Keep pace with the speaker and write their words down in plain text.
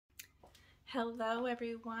Hello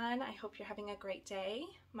everyone, I hope you're having a great day.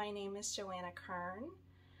 My name is Joanna Kern.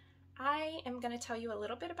 I am going to tell you a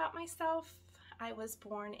little bit about myself. I was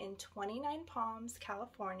born in 29 Palms,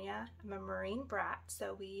 California. I'm a Marine brat,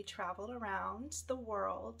 so we traveled around the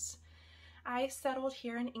world. I settled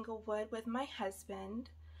here in Inglewood with my husband.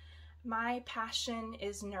 My passion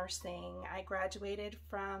is nursing. I graduated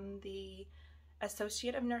from the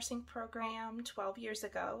Associate of Nursing program 12 years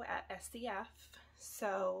ago at SCF.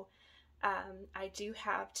 I do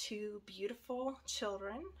have two beautiful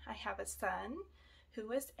children. I have a son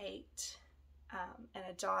who is 8 and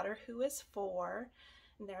a daughter who is 4.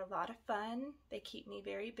 And they're a lot of fun. They keep me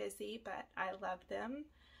very busy, but I love them.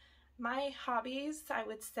 My hobbies, I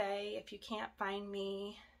would say, if you can't find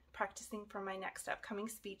me practicing for my next upcoming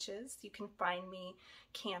speeches, you can find me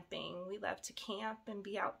camping. We love to camp and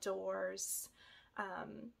be outdoors.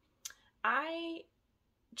 I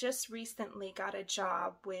just recently got a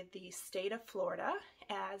job with the state of Florida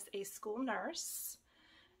as a school nurse.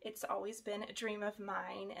 It's always been a dream of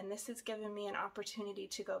mine, and this has given me an opportunity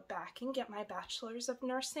to go back and get my bachelor's of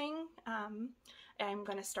nursing. I'm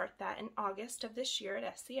going to start that in August of this year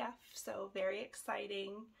at SCF, so very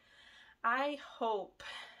exciting. I hope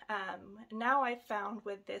now I've found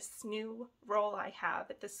with this new role I have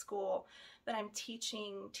at the school that I'm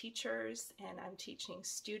teaching teachers and I'm teaching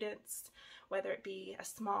students, whether it be a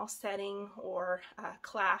small setting or a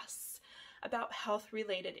class, about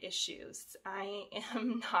health-related issues. I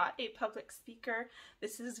am not a public speaker.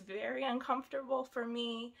 This is very uncomfortable for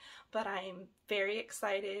me, but I'm very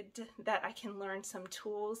excited that I can learn some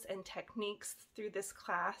tools and techniques through this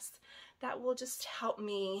class that will just help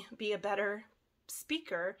me be a better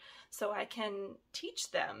speaker so I can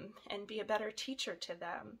teach them and be a better teacher to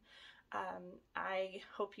them. I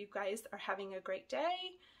hope you guys are having a great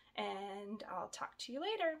day, and I'll talk to you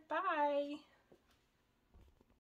later. Bye!